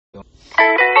Good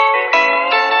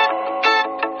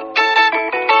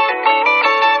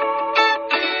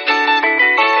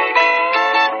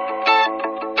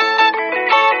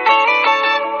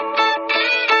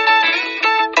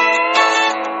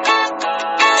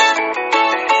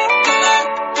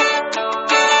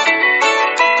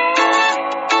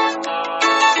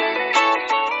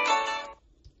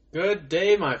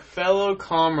day, my fellow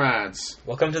comrades.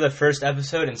 Welcome to the first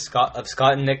episode of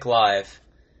Scott and Nick Live.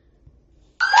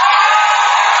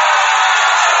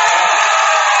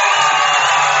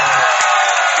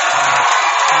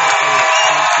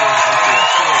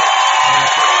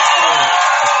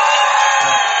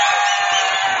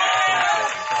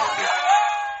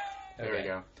 There we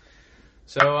go.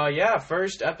 So,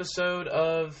 first episode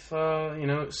of,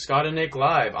 Scott and Nick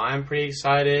Live. I'm pretty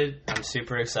excited. I'm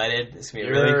super excited. It's going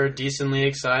to be You're decently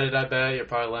excited, I bet. You're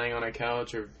probably laying on a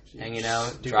couch or hanging out,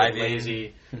 stupid, driving,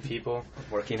 lazy people.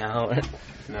 working out.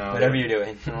 No. Whatever you're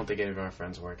doing. I don't think any of our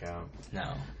friends work out.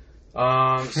 No.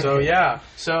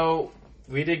 So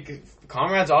we did...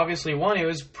 Comrades obviously won. It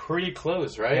was pretty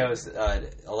close, right? Yeah, it was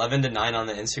 11-9 on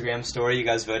the Instagram story. You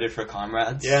guys voted for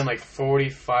Comrades. Yeah, and like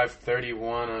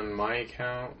 45-31 on my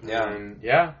account. Yeah. And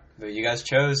yeah. But you guys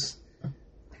chose.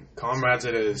 Comrades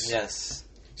it is. Yes.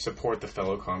 Support the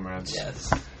fellow comrades.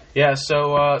 Yes. Yeah,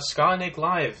 so Scott and Nick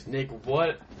Live. Nick,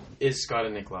 what is Scott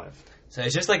and Nick Live? So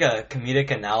it's just like a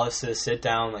comedic analysis, sit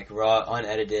down, like raw,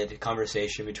 unedited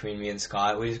conversation between me and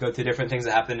Scott. We just go through different things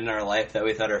that happened in our life that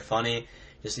we thought are funny.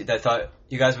 Just that I thought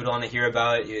you guys would want to hear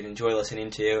about, you'd enjoy listening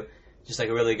to. Just like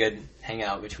a really good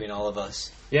hangout between all of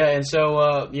us. Yeah, and so,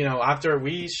 after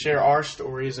we share our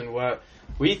stories and what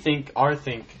we think,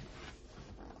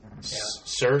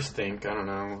 sirs think, I don't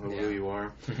know who you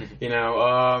are,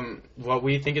 what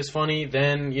we think is funny,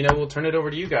 then, we'll turn it over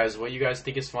to you guys, what you guys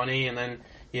think is funny, and then,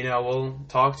 we'll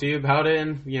talk to you about it,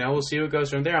 and, we'll see what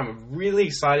goes from there. I'm really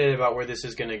excited about where this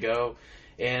is going to go.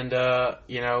 And,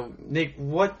 Nick,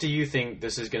 what do you think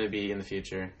this is going to be in the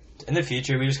future? In the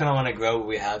future, we just kind of want to grow what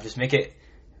we have. Just make it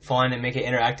fun and make it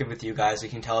interactive with you guys. You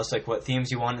can tell us, like, what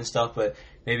themes you want and stuff, but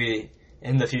maybe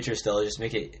in the future still, just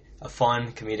make it a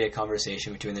fun, comedic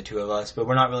conversation between the two of us. But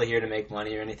we're not really here to make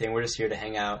money or anything. We're just here to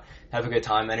hang out, have a good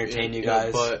time, entertain you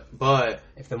guys. But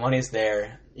if the money's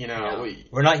there...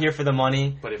 we're not here for the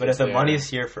money, but if the money's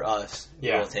here for us,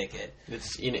 we'll take it.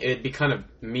 It'd be kind of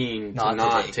mean to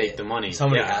not take the money.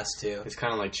 Somebody has to. It's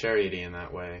kind of like charity in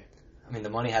that way. I mean, the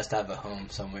money has to have a home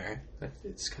somewhere.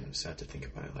 It's kind of sad to think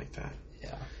about it like that.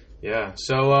 Yeah. Yeah.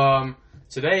 So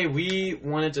today we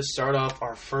wanted to start off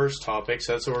our first topic.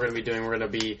 So that's what we're going to be doing. We're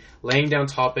going to be laying down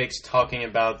topics, talking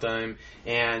about them,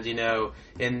 and in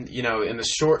the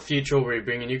short future, we'll be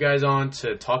bringing you guys on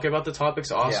to talk about the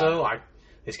topics. Also,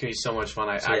 it's going to be so much fun.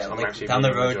 I'm actually down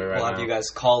the road, we'll have you guys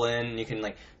call in. You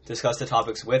can, discuss the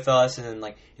topics with us. And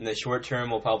then, in the short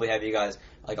term, we'll probably have you guys,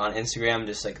 on Instagram,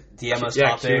 just, DM us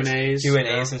topics.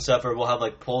 Q&As and stuff. Or we'll have,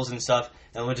 polls and stuff.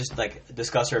 And we'll just,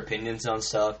 discuss our opinions on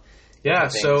stuff. Yeah,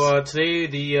 so today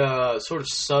the sort of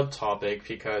subtopic,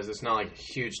 because it's not, a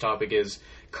huge topic, is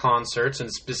concerts.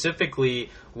 And specifically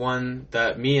one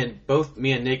that both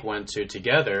me and Nick went to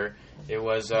together. It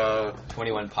was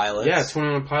 21 Pilots. Yeah,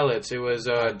 21 Pilots. It was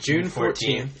June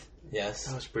 14th. Yes.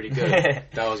 That was pretty good.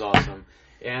 That was awesome.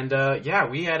 And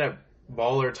we had a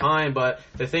baller time, but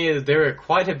the thing is there were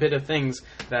quite a bit of things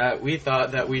that we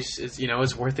thought that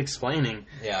it's worth explaining.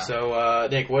 Yeah. So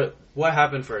Nick, what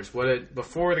happened first?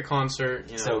 Before the concert,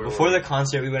 before the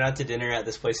concert we went out to dinner at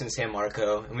this place in San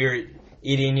Marco, and we were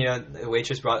eating, the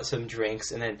waitress brought some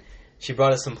drinks, and then she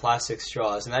brought us some plastic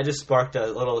straws, and that just sparked a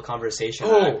little conversation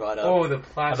that I brought up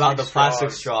about the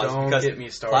plastic straws. Don't get me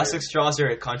started. Plastic straws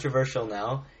are controversial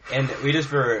now, and we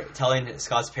just were telling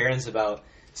Scott's parents about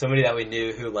somebody that we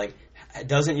knew who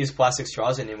doesn't use plastic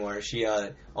straws anymore. She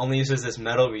only uses this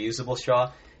metal reusable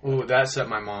straw. Ooh, that set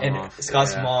my mom off.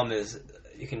 Scott's mom is...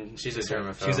 She's a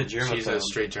germaphobe. She's a germaphobe. She's a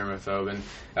straight germaphobe.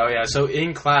 And so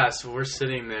in class, we're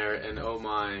sitting there, and oh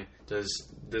my, does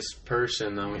this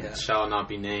person, shall not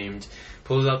be named,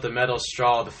 pulls out the metal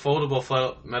straw, the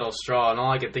foldable metal straw, and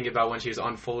all I could think about when she was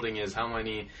unfolding is how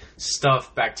many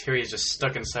bacteria is just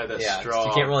stuck inside that straw.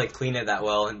 You can't really clean it that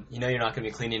well, and you're not going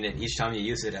to be cleaning it each time you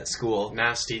use it at school.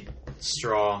 Nasty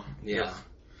straw. Yeah.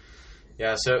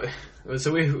 Yeah, so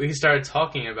we started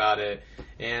talking about it,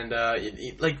 and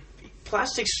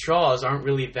plastic straws aren't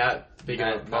really that big of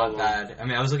a problem. Not bad. I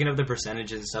mean, I was looking up the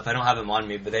percentages and stuff. I don't have them on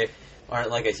me, but they aren't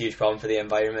a huge problem for the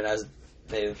environment as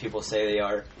people say they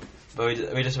are.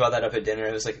 But we just brought that up at dinner.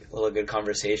 It was a little good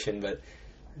conversation, but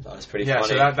That was pretty funny.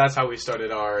 So that's how we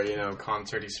started our,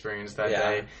 concert experience that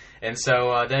day. And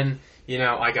so then,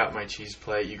 I got my cheese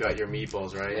plate. You got your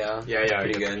meatballs, right? Yeah. Yeah, I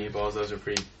got good. the meatballs. Those are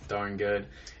pretty darn good.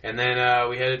 And then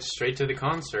we headed straight to the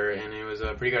concert, and it was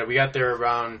pretty good. We got there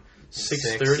around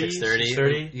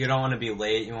 6:30. You don't want to be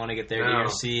late. You want to get there to your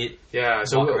seat. Yeah.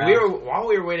 So while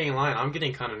we were waiting in line, I'm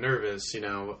getting kind of nervous,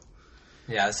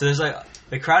 Yeah. So there's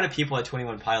the crowd of people at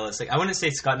 21 Pilots. I wouldn't say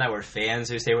Scott and I were fans.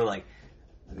 They were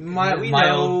we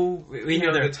know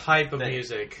the type of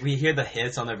music. We hear the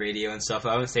hits on the radio and stuff.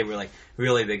 I wouldn't say we're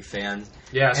really big fans.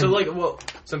 Yeah. So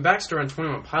some backstory on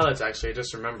 21 Pilots. Actually, I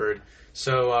just remembered.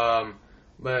 So,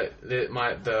 but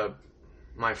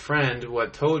my friend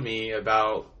told me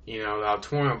about how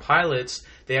 21 Pilots,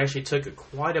 they actually took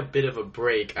quite a bit of a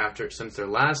break since their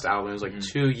last album. It was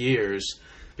 2 years,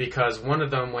 because one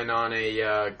of them went on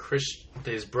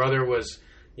his brother was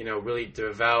really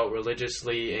devout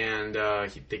religiously, and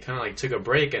they kind of took a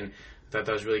break, and I thought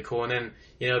that was really cool. And then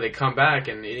they come back,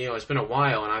 and it's been a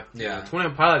while, and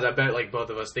 21 Pilots, I bet both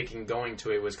of us thinking going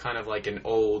to it was kind of like an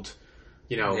old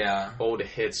old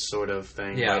hits sort of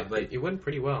thing. Yeah, but it went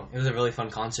pretty well. It was a really fun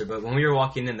concert, but when we were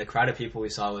walking in, the crowd of people we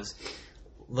saw was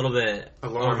a little bit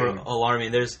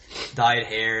alarming. There's dyed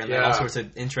hair and all sorts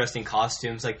of interesting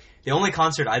costumes. The only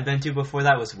concert I'd been to before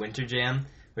that was Winter Jam,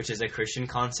 which is a Christian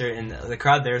concert, and the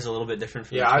crowd there is a little bit different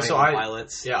from the 21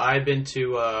 Pilots. Yeah, I'd been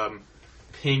to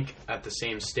Pink at the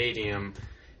same stadium,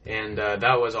 and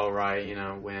that was all right.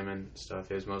 Wham and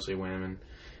stuff. It was mostly Wham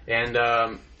and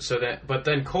but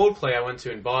then Coldplay I went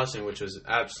to in Boston, which was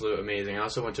absolutely amazing. I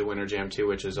also went to Winter Jam too,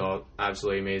 which is all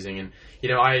absolutely amazing. And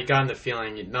I got the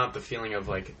feeling, not the feeling of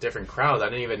different crowds. I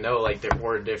didn't even know there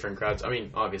were different crowds. I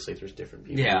mean, obviously there's different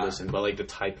people who listen, but the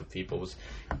type of people was,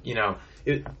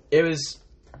 it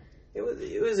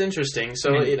was interesting. So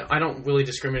I don't really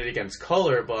discriminate against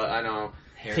color, but I know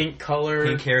pink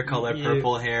hair color,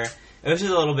 purple hair. It was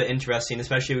just a little bit interesting,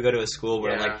 especially we go to a school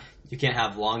where you can't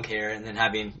have long hair and then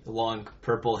having long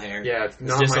purple hair. Yeah, it's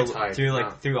not my type.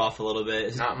 Threw off a little bit.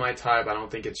 It's not my type. I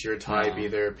don't think it's your type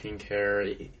either. Pink hair.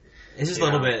 It's just a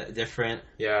little bit different.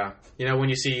 Yeah. When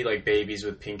you see babies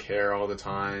with pink hair all the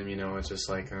time, it's just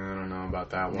I don't know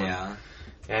about that one. Yeah.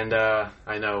 And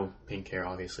I know pink hair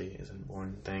obviously isn't a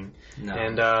born thing. No.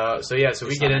 And so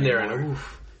we get in there and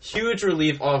huge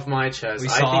relief off my chest.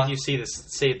 I think you say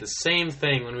the same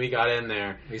thing when we got in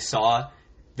there. We saw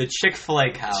the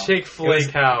Chick-fil-A cow. Chick-fil-A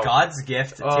cow. God's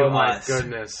gift to us. Oh my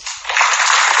goodness.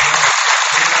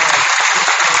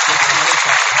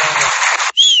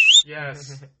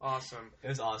 Yes. Awesome. It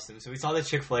was awesome. So we saw the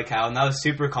Chick-fil-A cow, and that was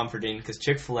super comforting because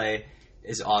Chick-fil-A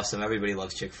is awesome. Everybody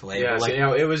loves Chick-fil-A. Yeah,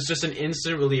 so, it was just an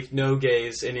instant relief. No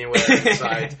gays anywhere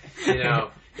inside.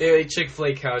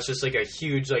 Chick-fil-A cow is just a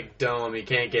huge dome. You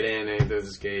can't get in, and there's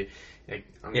this gay.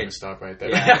 I'm going to stop right there.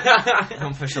 Yeah.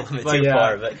 Don't push the limit too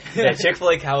far. But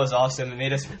Chick-fil-A cow was awesome. It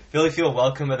made us really feel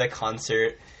welcome at the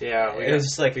concert. Yeah, it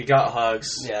was just we got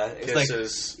hugs. Yeah, it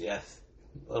kisses. A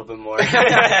little bit more.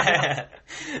 It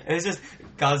was just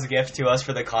God's gift to us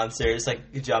for the concert. It's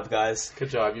good job, guys. Good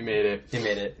job. You made it. You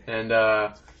made it. And,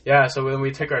 so when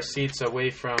we took our seats away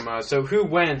from... so who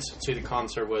went to the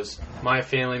concert was my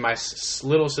family. My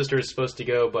little sister was supposed to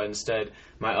go, but instead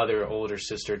my other older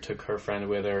sister took her friend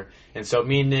with her. And so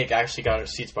me and Nick actually got our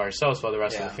seats by ourselves while the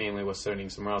rest of the family was sitting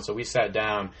somewhere else. So we sat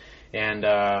down. And,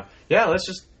 let's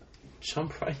just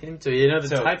jump right into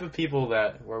the type of people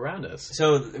that were around us.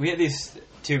 So we had these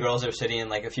two girls that were sitting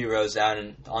in a few rows down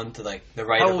and onto the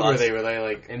right of us. How old were they? Were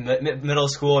they in middle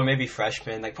school or maybe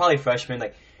freshmen? Probably freshmen.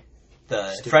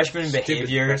 The freshman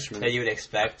behavior that you would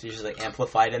expect, usually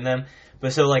amplified in them.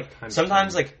 But so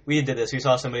sometimes we did this. We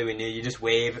saw somebody we knew, you just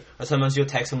wave, or sometimes you'll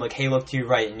text them hey, look to your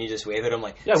right, and you just wave at them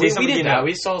we did that.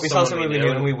 We saw somebody we knew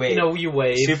and we waved. You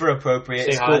wave. Super appropriate.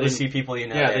 It's cool to see people you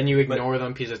know. Yeah, then you ignore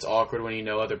them because it's awkward when you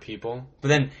know other people. But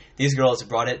then these girls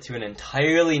brought it to an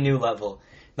entirely new level.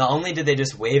 Not only did they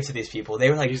just wave to these people, they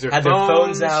were had their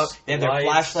phones out, they had their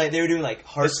flashlight, they were doing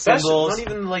heart symbols. Not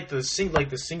even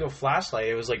the single flashlight,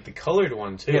 it was the colored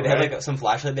one too. Yeah, they had some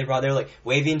flashlight they brought. They were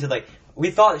waving to we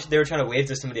thought they were trying to wave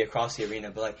to somebody across the arena,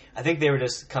 but I think they were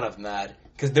just kind of mad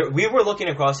because we were looking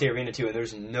across the arena too, and there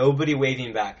was nobody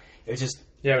waving back. It was just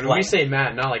when we say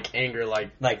mad, not anger,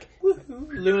 woohoo,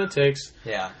 lunatics.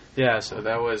 Yeah. Yeah. So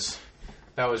that was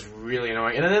really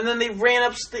annoying. And then they ran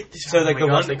up.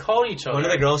 They called each other. One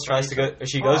of the girls tries to go.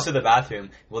 She goes to the bathroom.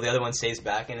 Well, the other one stays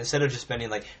back. And instead of just spending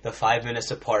the 5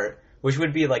 minutes apart, which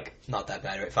would be not that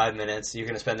bad, right? 5 minutes. You're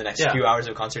gonna spend the next few hours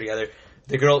of concert together.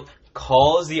 The girl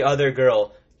calls the other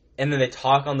girl, and then they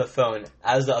talk on the phone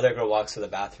as the other girl walks to the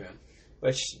bathroom.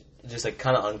 Which just like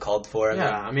kind of uncalled for. Yeah,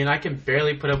 I mean, I can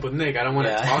barely put up with Nick. I don't want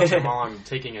to talk to him while I'm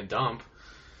taking a dump.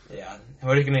 Yeah,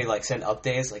 what are you gonna like send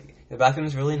updates? Like the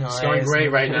bathroom's really nice. It's going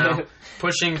great right now.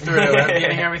 Pushing through. I'm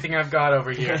getting everything I've got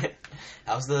over here.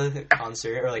 How's the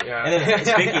concert? Or like, and then,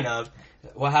 speaking of,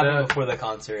 what happened before the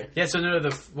concert? Yeah, so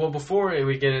before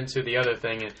we get into the other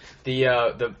thing,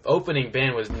 the opening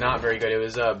band was not very good. It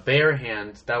was Bare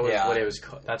Hand. That was what it was.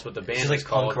 That's what the band was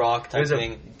called. Punk rock type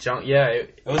thing.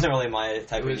 It wasn't really my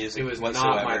type of music. It was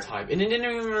whatsoever. not my type, and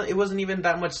it wasn't even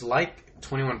that much like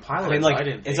 21 Pilots. I mean, like, I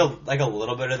didn't think. it's a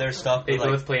little bit of their stuff. They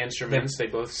both play instruments. They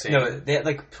both sing. No, they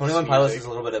like 21 Pilots is a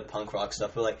little bit of punk rock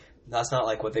stuff, but like that's not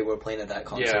like what they were playing at that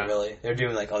concert. Really, they're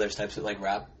doing like other types of like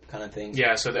rap kind of things.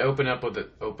 Yeah, so the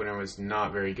opener was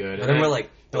not very good. But then we're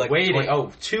like waiting.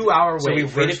 2 hour wait. So we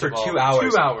waited for 2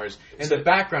 hours. 2 hours, and the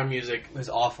background music was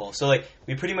awful. So like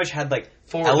we pretty much had like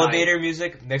elevator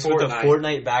music mixed with the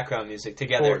Fortnite background music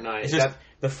together. It's just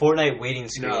the Fortnite waiting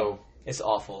screen. No, it's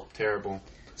awful, terrible.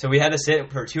 So we had to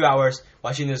sit for 2 hours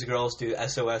watching those girls do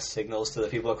SOS signals to the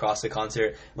people across the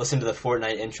concert, listen to the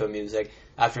Fortnite intro music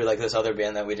after like this other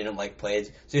band that we didn't like played.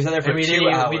 So we sat there for 2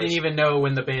 hours. We didn't even know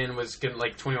when the band was going to,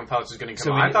 21 Pilots was going to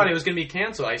come on. I thought it was going to be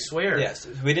canceled, I swear. Yes,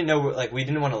 we didn't know, like we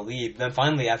didn't want to leave. Then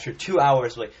finally, after 2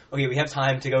 hours, we're like, okay, we have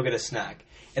time to go get a snack.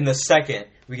 And the second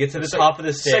we get to the top of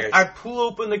the stairs, I pull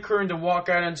open the curtain to walk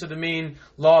out into the main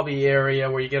lobby area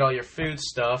where you get all your food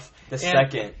stuff. The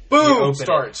second, boom,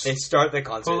 starts. They start the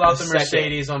concert. Pull out the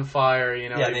Mercedes on fire,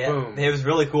 boom. It was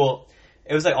really cool.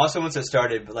 It was like also once it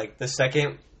started, but like the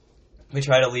second we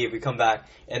try to leave, we come back,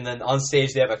 and then on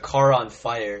stage they have a car on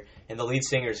fire, and the lead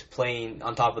singer's playing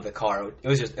on top of the car.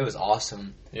 It was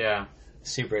awesome. Yeah,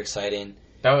 super exciting.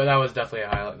 That was definitely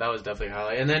a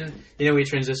highlight. And then, we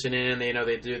transition in, they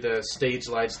do the stage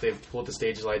lights, they've pulled the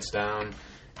stage lights down,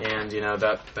 and,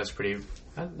 that was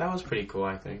pretty cool,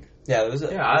 I think. Yeah, it was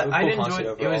I did enjoy it.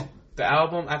 Overall. It was the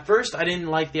album. At first, I didn't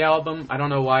like the album. I don't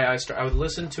know why. I would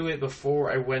listen to it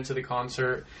before I went to the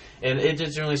concert, and it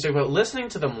didn't really stick. But listening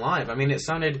to them live, I mean, it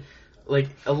sounded like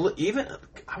even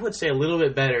I would say a little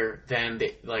bit better than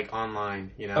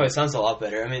online. Oh, it sounds a lot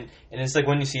better. I mean, and it's like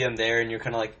when you see them there, and you're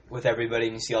kind of like with everybody,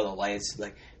 and you see all the lights,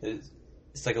 like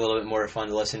it's like a little bit more fun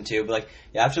to listen to. But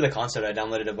after the concert, I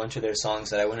downloaded a bunch of their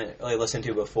songs that I wouldn't really listen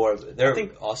to before. But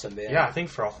they're awesome band. Yeah, I think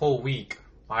for a whole week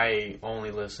I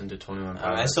only listened to 21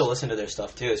 Pilots. I still listen to their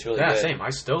stuff too. It's really good. Yeah, same.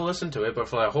 I still listen to it, but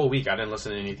for that whole week I didn't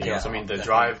listen to anything else. I mean, the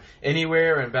drive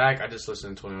anywhere and back, I just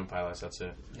listened to 21 Pilots. That's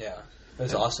it. Yeah. It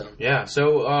was awesome. Yeah,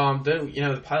 so then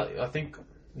the pilot. I think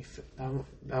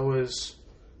that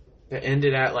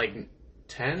ended at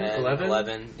 10,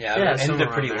 11. Yeah, it ended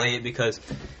pretty late because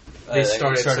they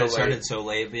started so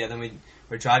late. But yeah, then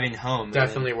we're driving home.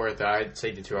 Definitely worth it. I'd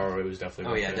say the 2 hour wait was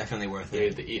definitely. worth it. Definitely worth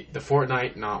it. The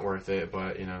Fortnite not worth it,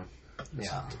 but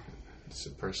it's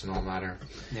a personal matter.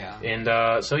 Yeah. And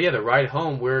the ride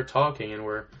home we're talking and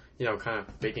we're kind of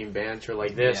making banter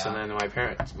like this, and then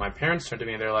my parents turned to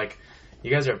me and they're like, "You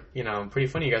guys are, pretty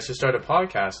funny. You guys should start a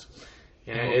podcast."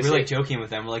 And we're joking with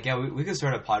them. We're like, "Yeah, we could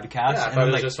start a podcast." Yeah, I thought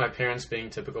it was just my parents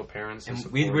being typical parents. And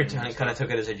we kind of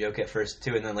took it as a joke at first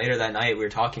too. And then later that night, we were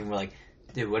talking. We're like,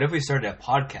 "Dude, what if we started a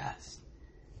podcast?"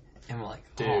 And we're like,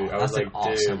 "Dude, that's an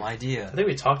awesome idea." I think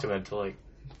we talked about it until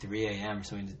 3 a.m. or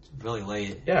something. It's really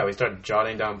late. Yeah, we started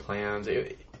jotting down plans.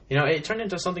 It turned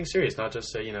into something serious, not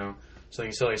just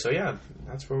something silly. So yeah,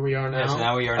 that's where we are now. Yeah, so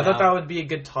now we are. I thought that would be a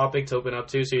good topic to open up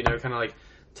to, so kind of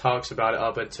talks about it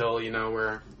up until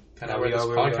we're kind of where this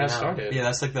podcast started. Yeah,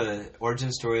 that's the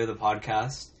origin story of the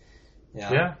podcast.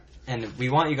 Yeah. And we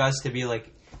want you guys to be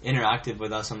interactive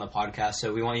with us on the podcast.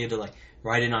 So we want you to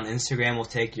write in on Instagram. We'll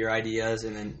take your ideas,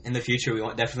 and then in the future we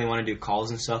definitely want to do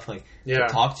calls and stuff to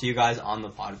talk to you guys on the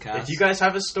podcast. If you guys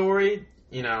have a story,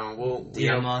 we'll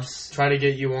DM us. Try to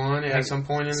get you on at some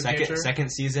point in the future.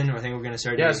 Second season, I think we're going to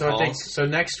start doing calls. I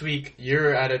think next week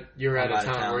you're out of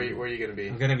town. Where are you going to be?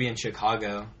 I'm going to be in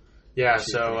Chicago. Yeah,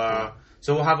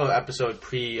 so we'll have an episode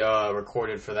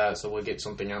recorded for that, so we'll get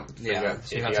something out. So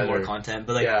you have some more content.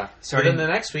 But starting the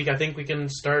next week, I think we can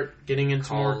start getting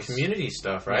into more community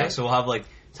stuff, right? Yeah, so we'll have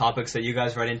topics that you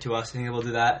guys write into us. I think we'll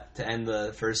do that to end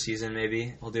the first season.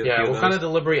 Maybe we'll do. We'll kind of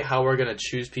deliberate how we're going to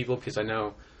choose people because I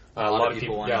know a lot of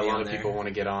people want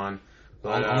to get on.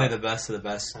 But, only the best of the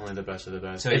best. Only the best of the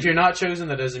best. So if you're not chosen,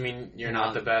 that doesn't mean you're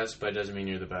not the best, but it doesn't mean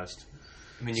you're the best.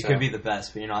 I mean, you could be the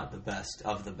best, but you're not the best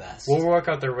of the best. We'll work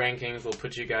out the rankings. We'll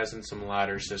put you guys in some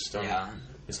ladder system. Yeah.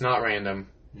 It's not random.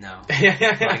 No.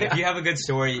 If you have a good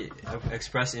story,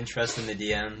 express interest in the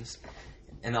DMs.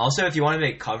 And also, if you want to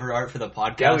make cover art for the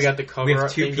podcast, Yeah, we got the cover art. We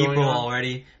have 2 thing people going on.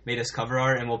 already made us cover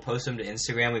art, and we'll post them to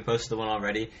Instagram. We posted the one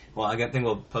already. Well, I think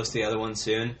we'll post the other one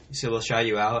soon. So we'll shout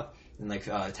you out and like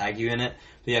tag you in it.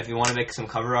 But yeah, if you want to make some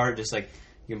cover art, just like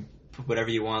you can put whatever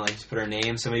you want. Like just put our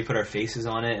names. Somebody put our faces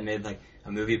on it and made like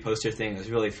a movie poster thing. It was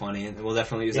really funny, and we'll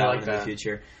definitely use that one in the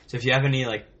future. So if you have any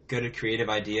like good creative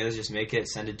ideas, just make it,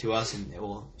 send it to us, and it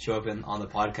will show up on the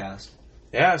podcast.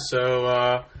 Yeah.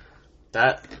 So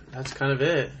that's kind of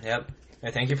it. Yep.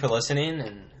 Thank you for listening,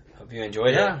 and hope you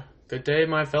enjoyed it. Yeah. Good day,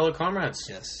 my fellow comrades.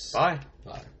 Yes. Bye.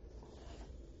 Bye.